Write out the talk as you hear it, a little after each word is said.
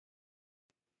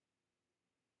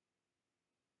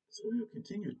So we will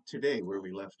continue today where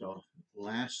we left off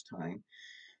last time.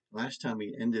 Last time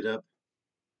we ended up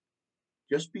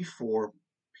just before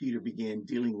Peter began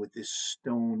dealing with this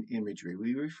stone imagery.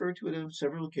 We referred to it on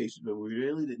several occasions, but we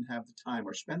really didn't have the time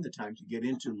or spend the time to get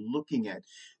into looking at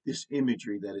this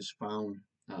imagery that is found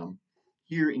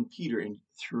here in Peter and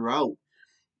throughout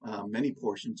many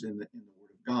portions in the Word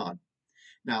of God.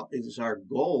 Now, it is our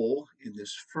goal in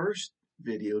this first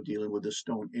video dealing with the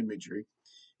stone imagery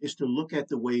is to look at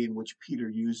the way in which Peter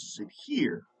uses it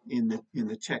here in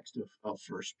the text of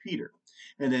First Peter.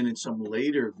 And then in some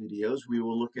later videos, we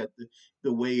will look at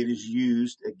the way it is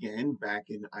used again back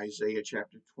in Isaiah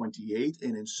chapter 28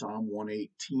 and in Psalm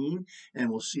 118.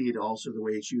 And we'll see it also the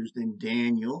way it's used in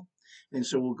Daniel. And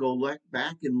so we'll go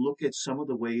back and look at some of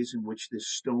the ways in which this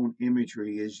stone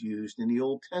imagery is used in the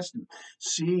Old Testament,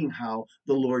 seeing how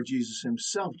the Lord Jesus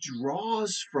himself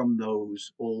draws from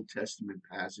those Old Testament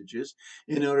passages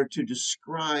in order to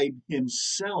describe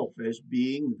himself as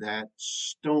being that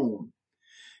stone.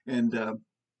 And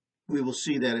we will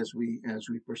see that as we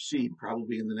proceed,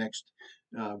 probably in the next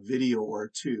video or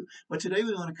two. But today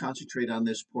we want to concentrate on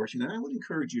this portion, and I would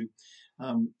encourage you,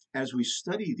 as we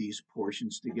study these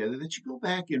portions together, that you go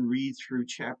back and read through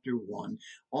chapter 1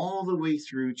 all the way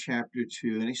through chapter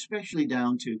 2, and especially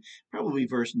down to probably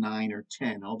verse 9 or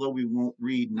 10, although we won't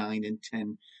read 9 and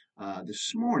 10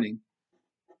 this morning.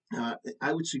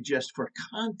 I would suggest, for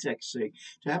context sake,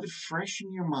 to have it fresh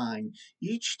in your mind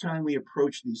each time we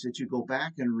approach these, that you go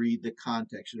back and read the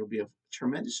context. It'll be a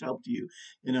tremendous help to you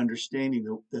in understanding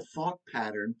the thought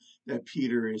pattern that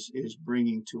Peter is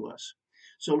bringing to us.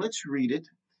 So let's read it.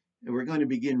 And we're going to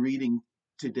begin reading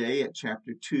today at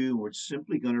chapter 2. We're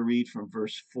simply going to read from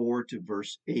verse 4 to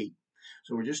verse 8.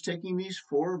 So we're just taking these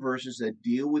 4 verses that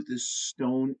deal with this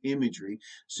stone imagery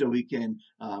so we can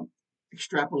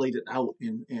extrapolate it out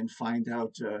and find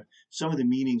out some of the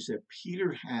meanings that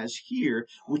Peter has here,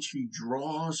 which he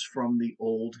draws from the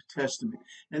Old Testament.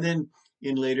 And then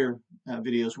in later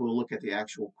videos, we'll look at the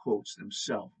actual quotes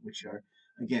themselves, which are,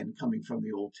 again, coming from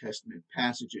the Old Testament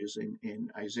passages in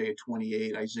Isaiah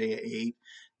 28, Isaiah 8,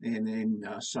 and then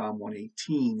Psalm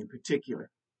 118 in particular.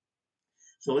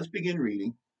 So let's begin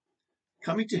reading.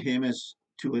 Coming to him as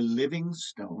to a living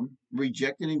stone,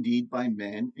 rejected indeed by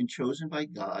men and chosen by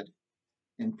God,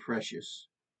 and precious.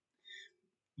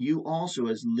 You also,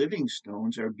 as living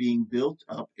stones, are being built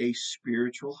up a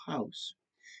spiritual house,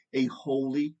 a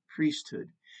holy priesthood,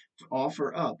 to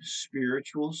offer up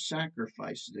spiritual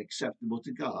sacrifices acceptable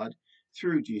to God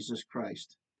through Jesus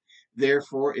Christ.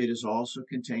 Therefore, it is also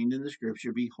contained in the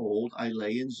scripture, behold, I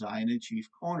lay in Zion a chief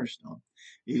cornerstone,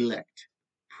 elect,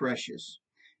 precious,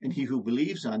 and he who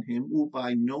believes on him will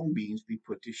by no means be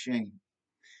put to shame.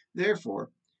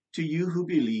 Therefore, to you who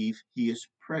believe, he is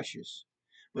precious.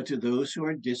 But to those who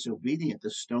are disobedient, the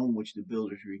stone which the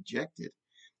builders rejected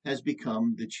has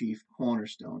become the chief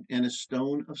cornerstone, and a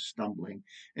stone of stumbling,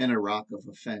 and a rock of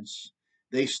offense.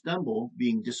 They stumble,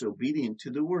 being disobedient to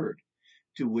the word,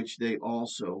 to which they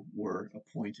also were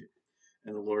appointed.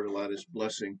 And the Lord allowed his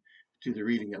blessing to the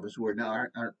reading of his word. Now,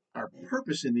 our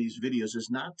purpose in these videos is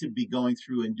not to be going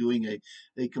through and doing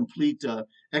a complete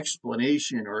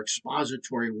explanation or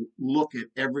expository look at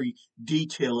every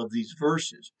detail of these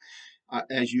verses.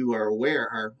 As you are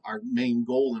aware, our main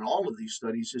goal in all of these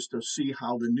studies is to see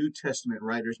how the New Testament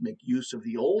writers make use of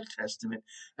the Old Testament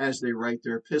as they write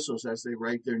their epistles, as they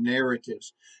write their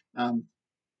narratives.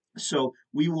 So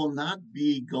we will not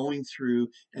be going through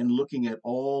and looking at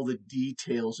all the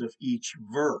details of each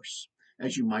verse,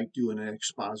 as you might do in an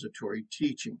expository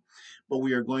teaching, but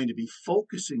we are going to be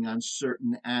focusing on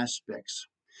certain aspects.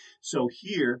 So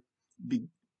here,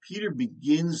 Peter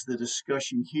begins the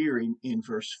discussion here in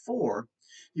verse 4.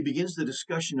 He begins the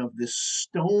discussion of this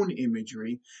stone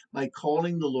imagery by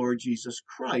calling the Lord Jesus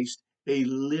Christ a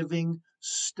living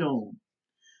stone.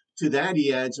 To that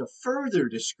he adds a further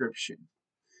description.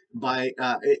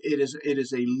 It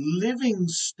is a living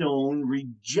stone,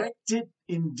 rejected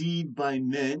indeed by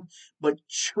men, but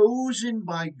chosen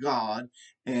by God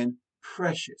and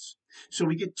precious. So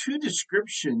we get 2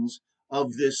 descriptions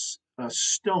of this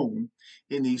stone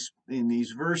in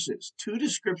these verses. 2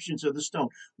 descriptions of the stone.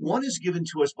 One is given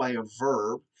to us by a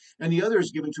verb, and the other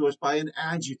is given to us by an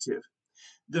adjective.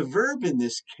 The verb in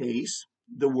this case,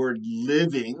 the word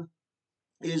living,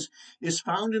 is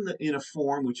found in a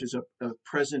form which is a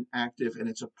present active, and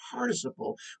it's a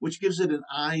participle, which gives it an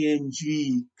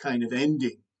ing kind of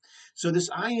ending. So this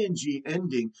ing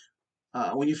ending,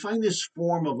 when you find this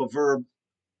form of a verb,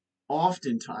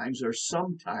 oftentimes or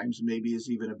sometimes, maybe is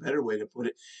even a better way to put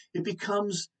it, it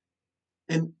becomes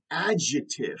an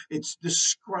adjective. It's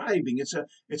describing.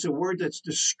 It's a word that's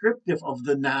descriptive of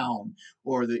the noun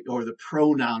or the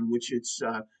pronoun which it's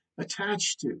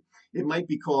attached to. It might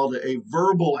be called a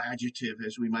verbal adjective,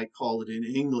 as we might call it in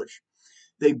English.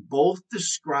 They both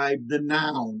describe the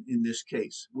noun in this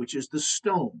case, which is the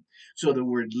stone. So the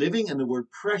word living and the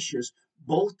word precious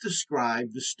both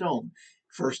describe the stone.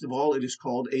 First of all, it is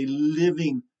called a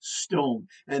living stone.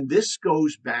 And this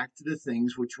goes back to the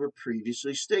things which were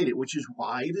previously stated, which is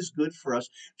why it is good for us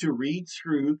to read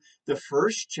through the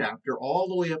first chapter all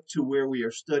the way up to where we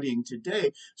are studying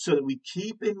today, so that we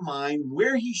keep in mind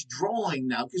where he's drawing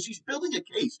now, because he's building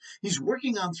a case. He's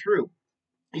working on through.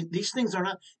 These things are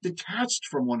not detached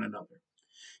from one another.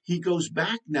 He goes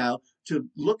back now to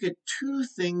look at two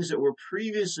things that were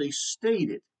previously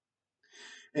stated.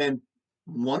 And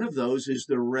one of those is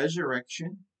the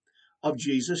resurrection of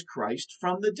Jesus Christ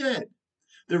from the dead.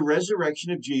 The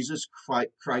resurrection of Jesus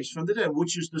Christ from the dead,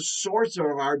 which is the source of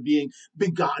our being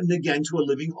begotten again to a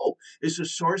living hope. It's the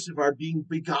source of our being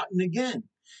begotten again.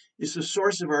 It's the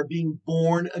source of our being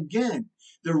born again.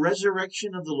 The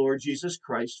resurrection of the Lord Jesus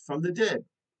Christ from the dead.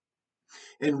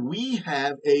 And we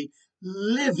have a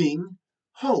living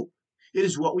hope. It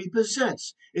is what we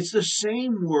possess. It's the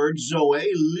same word,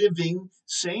 zoe, living,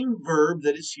 same verb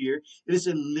that is here. It is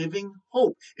a living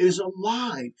hope. It is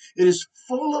alive. It is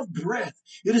full of breath.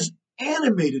 It is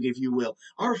animated, if you will.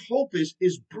 Our hope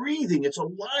is breathing. It's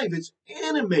alive. It's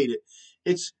animated.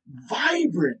 It's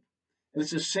vibrant. And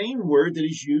it's the same word that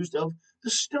is used of the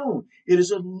stone. It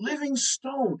is a living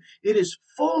stone. It is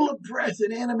full of breath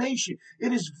and animation.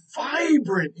 It is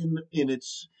vibrant in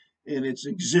its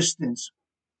existence.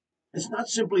 It's not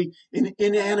simply an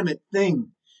inanimate thing.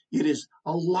 It is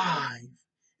alive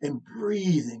and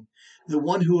breathing. The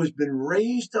one who has been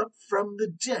raised up from the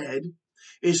dead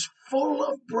is full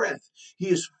of breath. He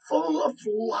is full of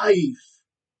life.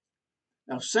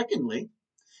 Now, secondly,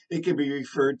 it can be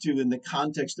referred to in the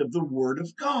context of the Word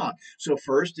of God. So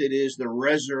first, it is the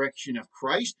resurrection of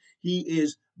Christ. He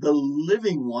is the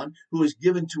living one who has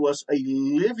given to us a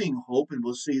living hope, and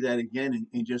we'll see that again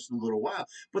in just a little while.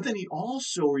 But then he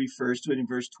also refers to it in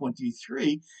verse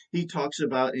 23. He talks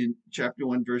about in chapter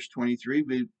 1, verse 23,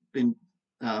 we've been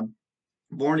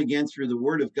born again through the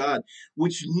Word of God,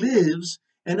 which lives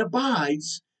and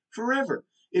abides forever.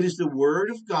 It is the Word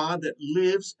of God that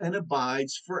lives and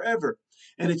abides forever.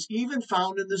 And it's even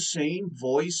found in the same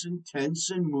voice and tense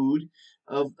and mood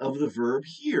of the verb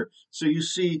here. So you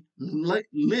see,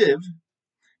 live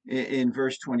in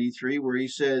verse 23, where he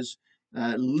says,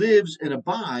 lives and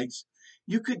abides.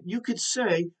 You could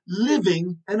say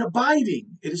living and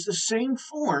abiding. It is the same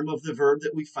form of the verb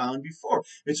that we found before.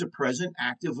 It's a present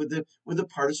active with the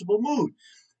participle mood.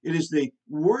 It is the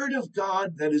Word of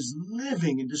God that is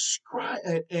living and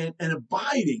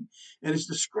abiding, and it's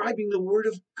describing the Word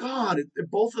of God.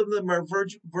 Both of them are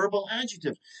verbal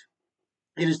adjectives.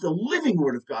 It is the living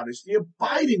Word of God. It's the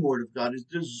abiding Word of God. It's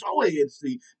the Zoe. It's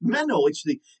the Meno. It's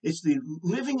the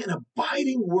living and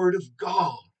abiding Word of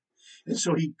God. And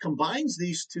so he combines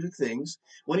these two things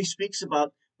when he speaks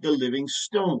about the living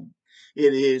stone.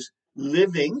 It is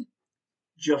living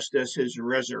just as his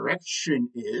resurrection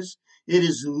is. It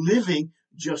is living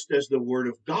just as the Word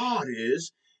of God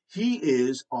is. He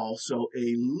is also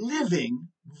a living,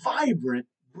 vibrant,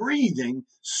 breathing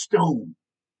stone.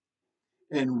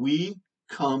 And we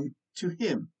come to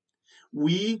him.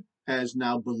 We, as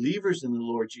now believers in the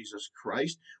Lord Jesus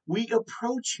Christ, we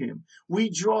approach him. We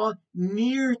draw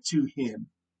near to him.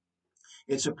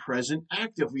 It's a present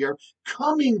active. We are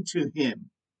coming to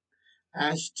him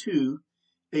as to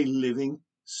a living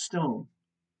stone.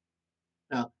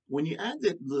 Now, when you add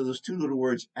those two little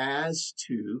words, as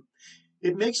to,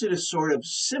 it makes it a sort of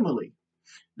simile.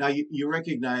 Now, you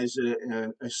recognize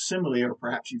a simile, or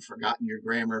perhaps you've forgotten your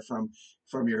grammar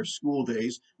from your school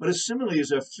days, but a simile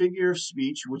is a figure of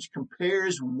speech which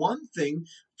compares one thing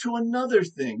to another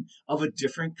thing of a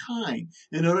different kind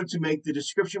in order to make the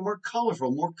description more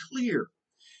colorful, more clear.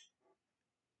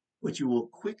 But you will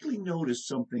quickly notice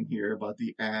something here about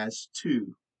the as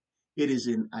to. It is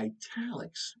in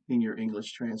italics in your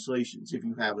English translations. If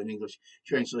you have an English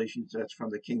translation that's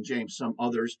from the King James, some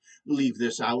others leave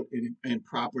this out and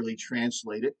properly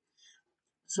translate it.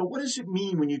 So what does it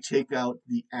mean when you take out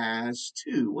the as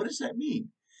to? What does that mean?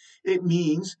 It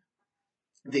means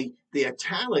the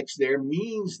italics there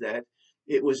means that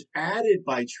it was added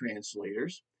by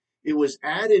translators. It was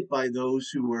added by those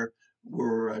who were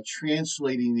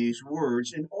translating these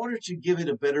words in order to give it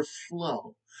a better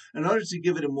flow, in order to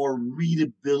give it a more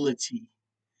readability.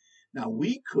 Now,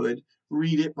 we could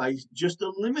read it by just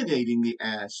eliminating the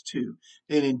as too.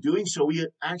 And in doing so, we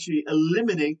actually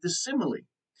eliminate the simile.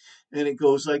 And it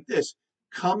goes like this: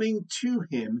 coming to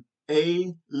him,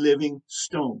 a living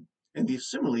stone. And the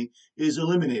simile is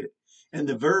eliminated. And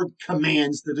the verb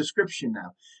commands the description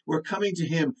now. We're coming to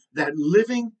him, that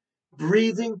living,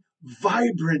 breathing,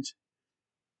 vibrant,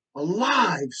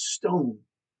 alive stone.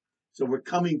 So we're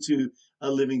coming to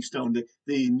a living stone.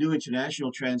 The New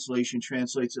International Translation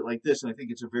translates it like this, and I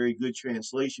think it's a very good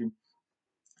translation.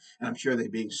 And I'm sure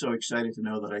they'd be so excited to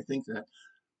know that I think that.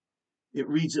 It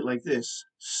reads it like this: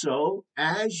 so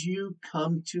as you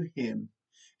come to him,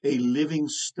 a living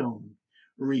stone,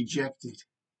 rejected.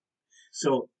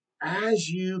 So as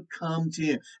you come to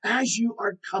him, as you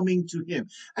are coming to him,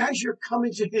 as you're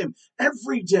coming to him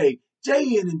every day, day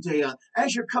in and day out,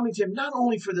 as you're coming to him, not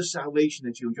only for the salvation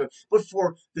that you enjoy, but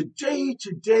for the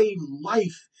day-to-day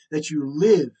life that you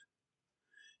live,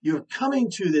 you're coming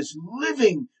to this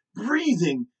living,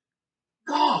 breathing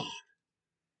God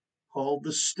called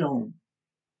the stone.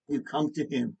 You come to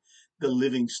him, the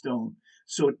living stone.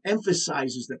 So it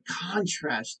emphasizes the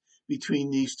contrast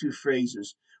between these two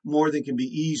phrases more than can be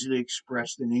easily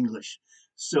expressed in English.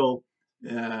 So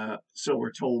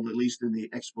we're told, at least in the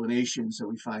explanations that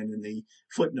we find in the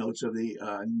footnotes of the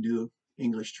New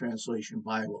English Translation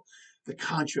Bible, the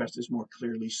contrast is more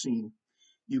clearly seen.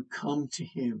 You come to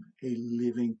him, a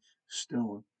living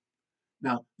stone.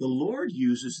 Now, the Lord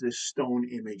uses this stone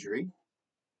imagery.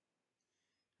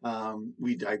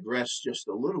 We digress just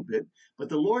a little bit, but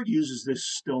the Lord uses this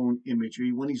stone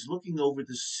imagery when he's looking over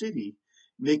the city,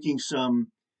 making some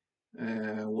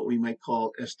what we might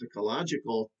call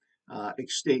eschatological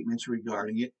statements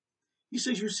regarding it. He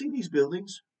says, you see these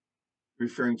buildings,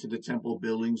 referring to the temple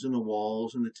buildings and the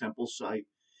walls and the temple site.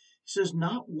 He says,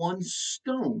 not one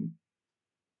stone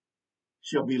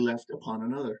shall be left upon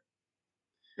another.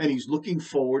 And he's looking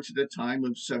forward to the time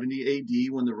of 70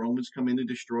 AD when the Romans come in and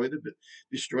destroy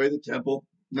the temple,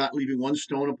 not leaving one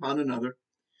stone upon another,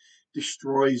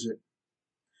 destroys it.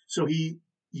 So he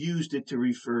used it to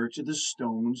refer to the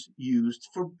stones used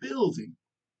for building.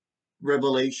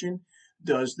 Revelation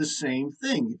does the same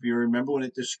thing. If you remember, when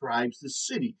it describes the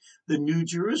city, the New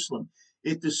Jerusalem,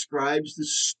 it describes the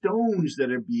stones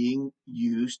that are being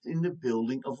used in the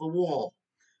building of the wall.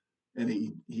 And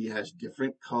he has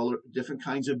different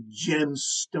kinds of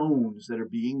gemstones that are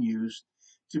being used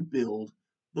to build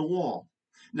the wall.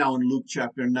 Now in Luke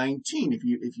chapter 19,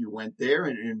 if you went there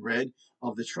and read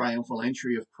of the triumphal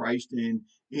entry of Christ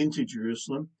into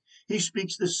Jerusalem, he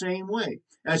speaks the same way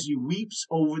as he weeps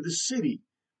over the city.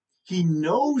 He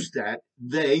knows that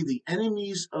the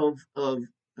enemies of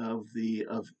the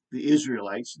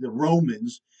Israelites, the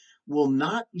Romans, will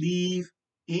not leave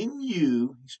in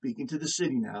you, speaking to the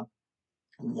city now,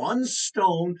 one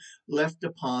stone left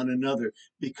upon another,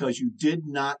 because you did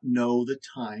not know the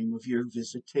time of your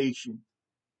visitation.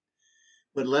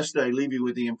 But lest I leave you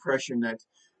with the impression that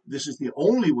this is the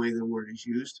only way the word is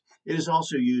used, it is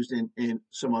also used in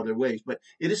some other ways. But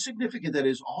it is significant that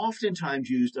it is oftentimes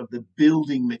used of the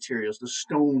building materials, the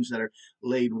stones that are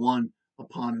laid one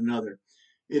upon another.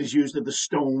 It is used of the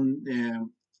stone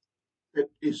that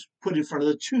is put in front of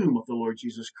the tomb of the Lord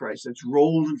Jesus Christ, that's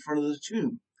rolled in front of the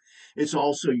tomb. It's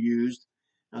also used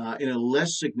in a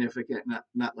less significant,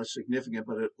 not less significant,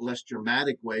 but a less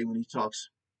dramatic way when he talks.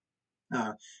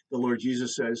 The Lord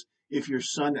Jesus says, if your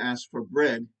son asks for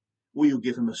bread, will you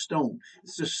give him a stone?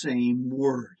 It's the same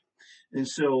word. And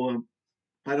so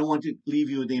I don't want to leave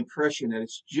you with the impression that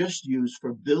it's just used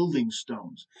for building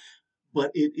stones.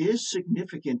 But it is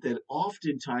significant that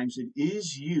oftentimes it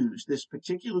is used, this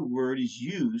particular word is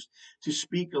used to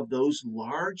speak of those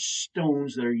large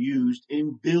stones that are used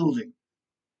in building.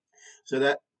 So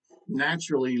that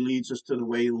naturally leads us to the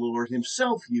way the Lord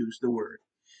himself used the word.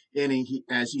 And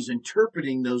as he's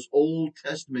interpreting those Old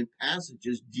Testament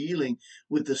passages dealing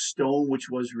with the stone which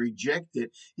was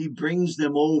rejected, he brings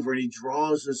them over and he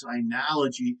draws this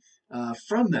analogy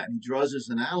from that. He draws this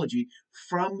analogy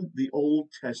from the Old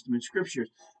Testament scriptures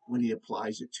when he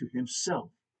applies it to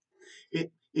himself.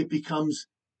 It becomes,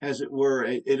 as it were,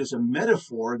 it is a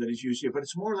metaphor that is used here, but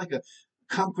it's more like a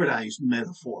concretized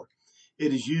metaphor.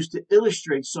 It is used to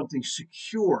illustrate something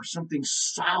secure, something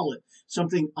solid,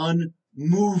 something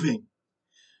unmoving.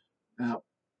 Now,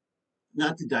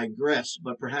 not to digress,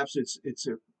 but perhaps it's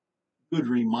a good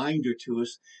reminder to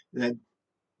us that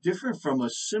different from a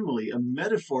simile, a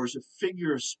metaphor is a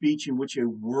figure of speech in which a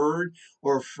word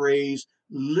or a phrase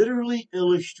literally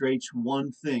illustrates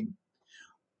one thing.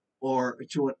 or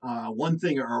to one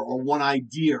thing, or one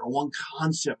idea or one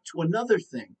concept to another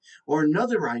thing or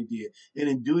another idea, and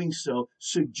in doing so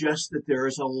suggests that there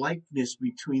is a likeness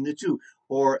between the two,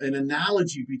 or an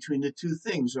analogy between the two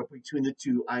things or between the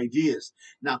two ideas.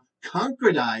 Now,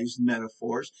 concretized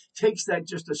metaphors takes that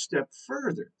just a step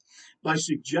further by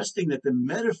suggesting that the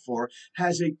metaphor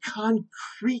has a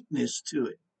concreteness to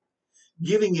it,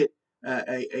 giving it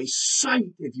a sight,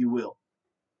 if you will,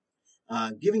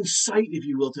 giving sight, if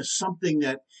you will, to something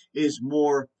that is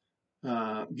more,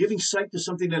 giving sight to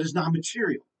something that is not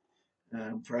material.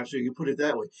 Perhaps you could put it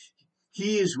that way.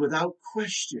 He is without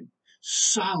question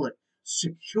solid,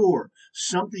 secure,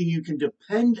 something you can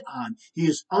depend on. He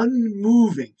is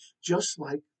unmoving, just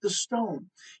like the stone.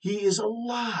 He is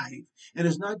alive and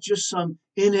is not just some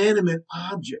inanimate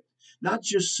object, not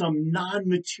just some non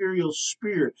material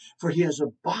spirit, for he has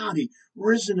a body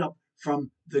risen up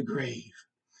from the grave.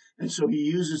 And so he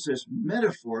uses this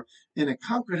metaphor in a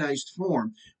concretized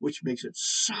form, which makes it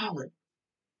solid.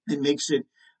 It makes it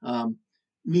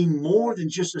mean more than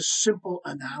just a simple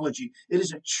analogy. It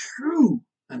is a true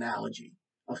analogy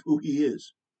of who he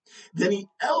is. Then he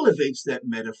elevates that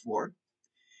metaphor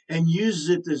and uses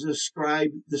it to describe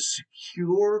the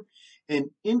secure and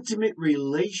intimate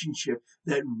relationship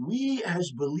that we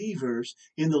as believers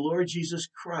in the Lord Jesus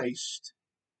Christ,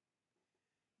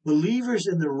 believers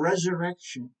in the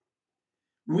resurrection,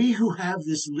 we who have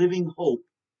this living hope,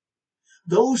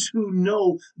 those who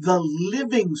know the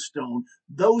living stone,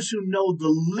 those who know the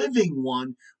living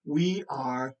one, we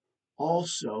are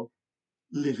also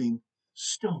living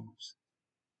stones.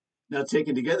 Now,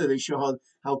 taken together, they show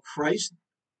how Christ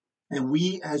and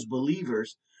we as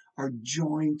believers are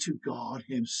joined to God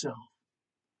himself.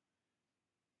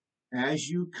 As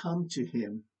you come to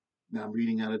him, now I'm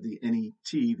reading out of the NET,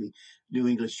 the New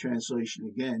English Translation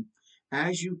again.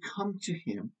 As you come to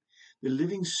him, the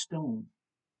living stone,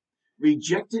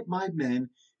 rejected by men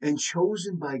and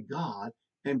chosen by God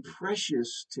and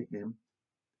precious to him,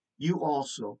 you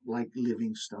also, like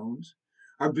living stones,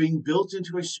 are being built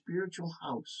into a spiritual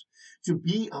house to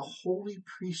be a holy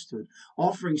priesthood,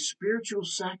 offering spiritual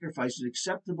sacrifices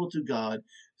acceptable to God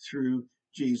through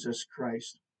Jesus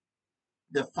Christ.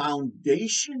 The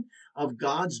foundation of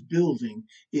God's building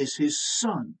is his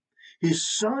Son. His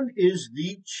Son is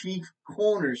the chief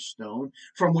cornerstone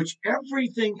from which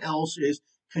everything else is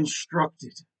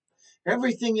constructed.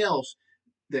 Everything else,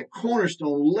 that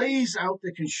cornerstone lays out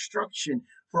the construction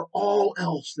for all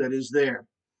else that is there.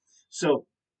 So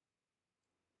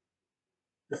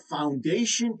the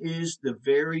foundation is the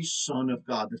very Son of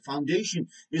God. The foundation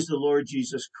is the Lord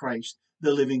Jesus Christ,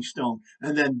 the living stone.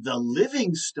 And then the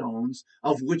living stones,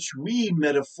 of which we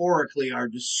metaphorically are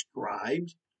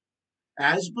described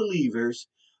as believers,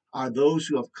 are those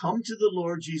who have come to the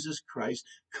Lord Jesus Christ,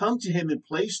 come to him and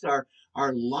placed our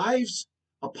lives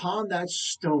upon that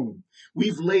stone.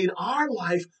 We've laid our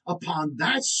life upon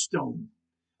that stone,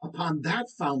 upon that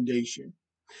foundation.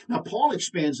 Now, Paul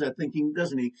expands that thinking,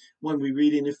 doesn't he, when we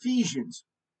read in Ephesians,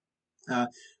 uh,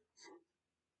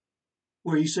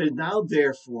 where he said, now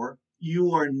therefore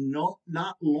you are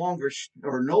not longer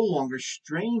or no longer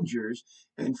strangers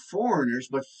and foreigners,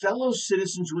 but fellow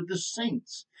citizens with the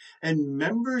saints and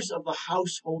members of the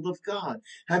household of God,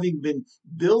 having been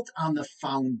built on the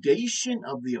foundation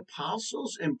of the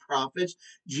apostles and prophets,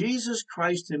 Jesus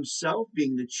Christ himself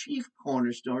being the chief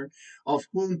cornerstone, of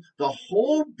whom the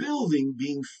whole building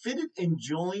being fitted and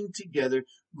joined together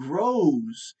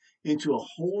grows into a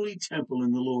holy temple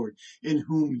in the Lord, in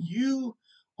whom you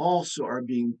also are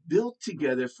being built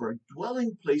together for a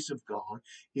dwelling place of God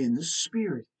in the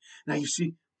Spirit. Now you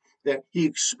see that he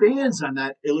expands on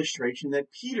that illustration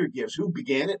that Peter gives. Who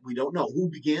began it? We don't know. Who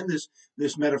began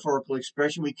this metaphorical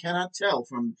expression? We cannot tell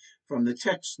from the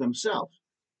texts themselves.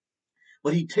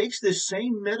 But he takes this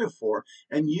same metaphor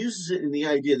and uses it in the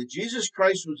idea that Jesus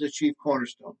Christ was the chief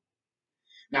cornerstone.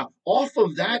 Now, off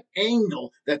of that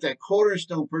angle that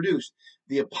cornerstone produced,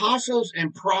 the apostles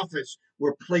and prophets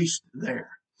were placed there.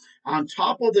 On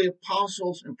top of the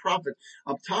apostles and prophets,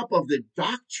 on top of the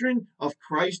doctrine of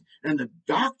Christ and the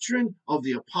doctrine of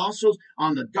the apostles,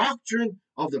 on the doctrine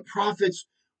of the prophets,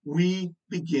 we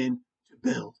begin to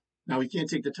build. Now, we can't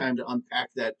take the time to unpack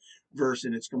that verse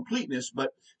in its completeness,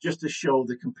 but just to show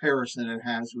the comparison it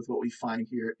has with what we find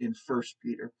here in 1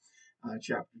 Peter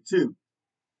chapter 2.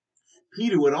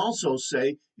 Peter would also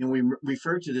say, and we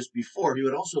referred to this before, he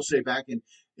would also say back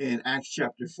in Acts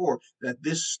chapter 4, that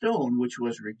this stone which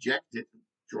was rejected,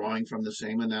 drawing from the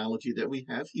same analogy that we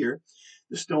have here,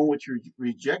 the stone which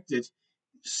rejected,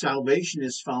 salvation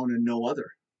is found in no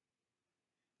other.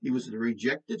 He was the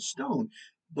rejected stone.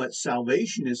 But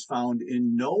salvation is found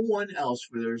in no one else,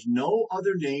 for there is no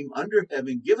other name under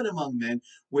heaven given among men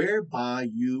whereby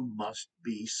you must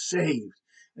be saved.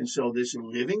 And so this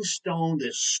living stone,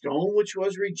 this stone which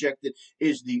was rejected,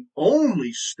 is the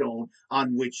only stone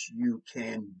on which you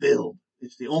can build.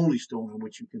 It's the only stone on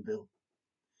which you can build.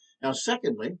 Now,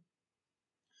 secondly,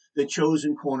 the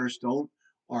chosen cornerstone,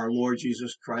 our Lord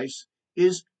Jesus Christ,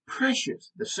 is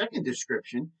precious. The second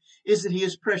description is that he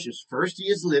is precious. First, he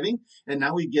is living, and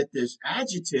now we get this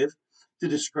adjective to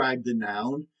describe the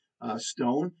noun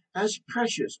stone as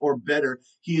precious, or better,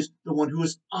 he is the one who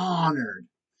is honored.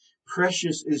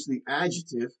 Precious is the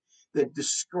adjective that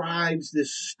describes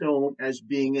this stone as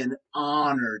being an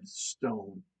honored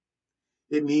stone.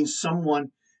 It means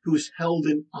someone who is held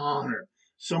in honor,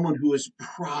 someone who is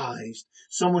prized,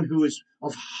 someone who is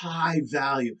of high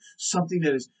value, something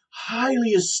that is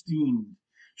highly esteemed,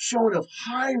 shown of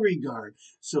high regard.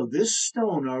 So this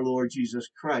stone, our Lord Jesus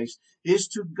Christ, is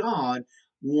to God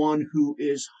one who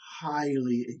is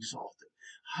highly exalted,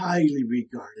 highly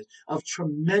regarded, of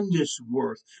tremendous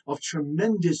worth, of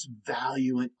tremendous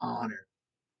value and honor,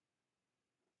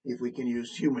 if we can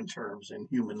use human terms and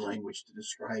human language to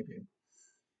describe him.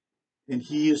 And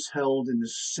he is held in the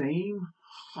same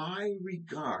high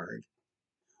regard,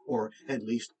 or at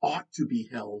least ought to be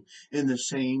held in the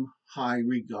same high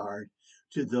regard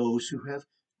to those who have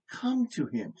come to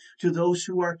him, to those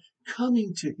who are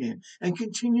coming to him and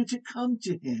continue to come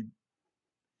to him.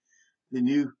 The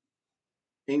New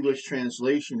English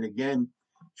translation again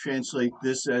translate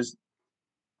this as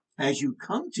you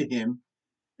come to him,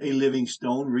 a living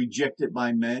stone rejected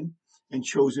by men and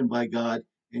chosen by God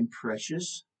and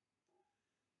precious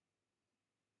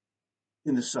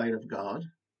in the sight of God.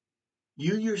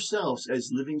 You yourselves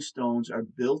as living stones are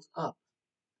built up.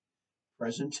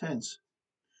 Present tense.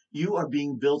 You are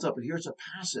being built up. And here's a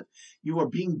passive. You are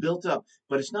being built up,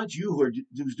 but it's not you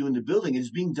who's doing the building. It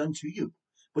is being done to you.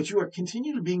 But you are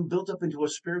continually being built up into a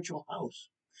spiritual house.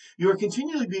 You are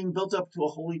continually being built up to a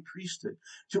holy priesthood,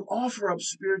 to offer up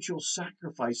spiritual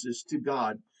sacrifices to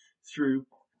God through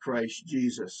Christ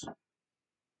Jesus.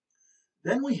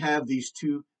 Then we have these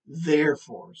two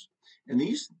therefores. And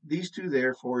these two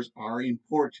therefores are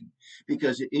important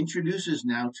because it introduces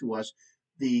now to us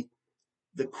the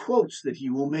quotes that he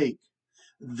will make.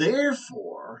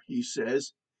 Therefore, he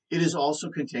says, it is also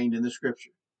contained in the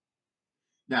scripture.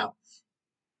 Now,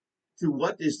 to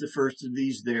what is the first of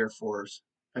these therefores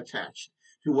attached?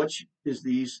 To what is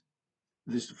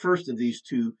this first of these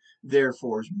two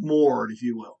therefores moored, if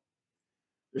you will?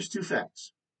 There's two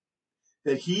facts.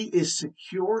 That he is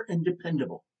secure and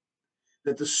dependable.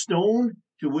 That the stone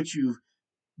to which you've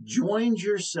joined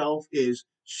yourself is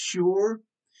sure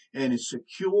and is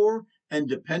secure and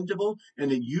dependable, and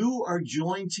that you are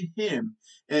joined to him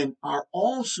and are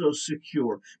also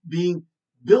secure, being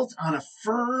built on a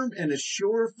firm and a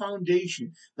sure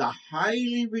foundation, the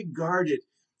highly regarded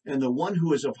and the one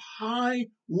who is of high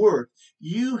worth.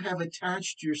 You have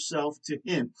attached yourself to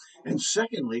him. And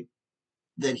secondly,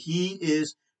 that he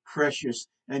is precious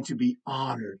and to be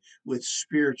honored with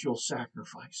spiritual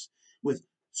sacrifice, with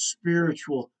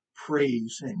spiritual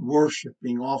praise and worship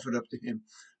being offered up to him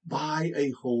by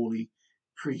a holy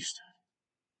priesthood.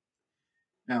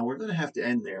 Now, we're going to have to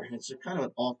end there. It's a kind of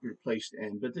an awkward place to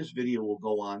end, but this video will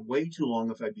go on way too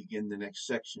long if I begin the next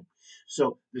section.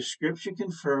 So the scripture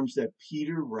confirms that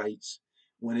Peter writes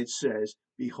when it says,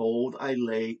 behold, I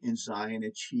lay in Zion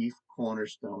a chief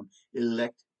cornerstone,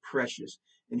 elect, precious,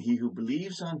 and he who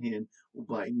believes on him will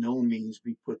by no means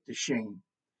be put to shame.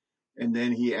 And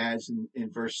then he adds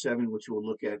in verse 7, which we'll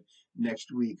look at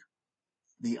next week,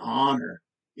 the honor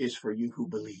is for you who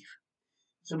believe.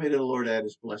 So may the Lord add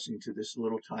his blessing to this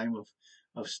little time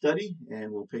of study,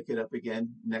 and we'll pick it up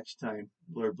again next time.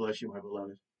 Lord bless you, my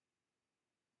beloved.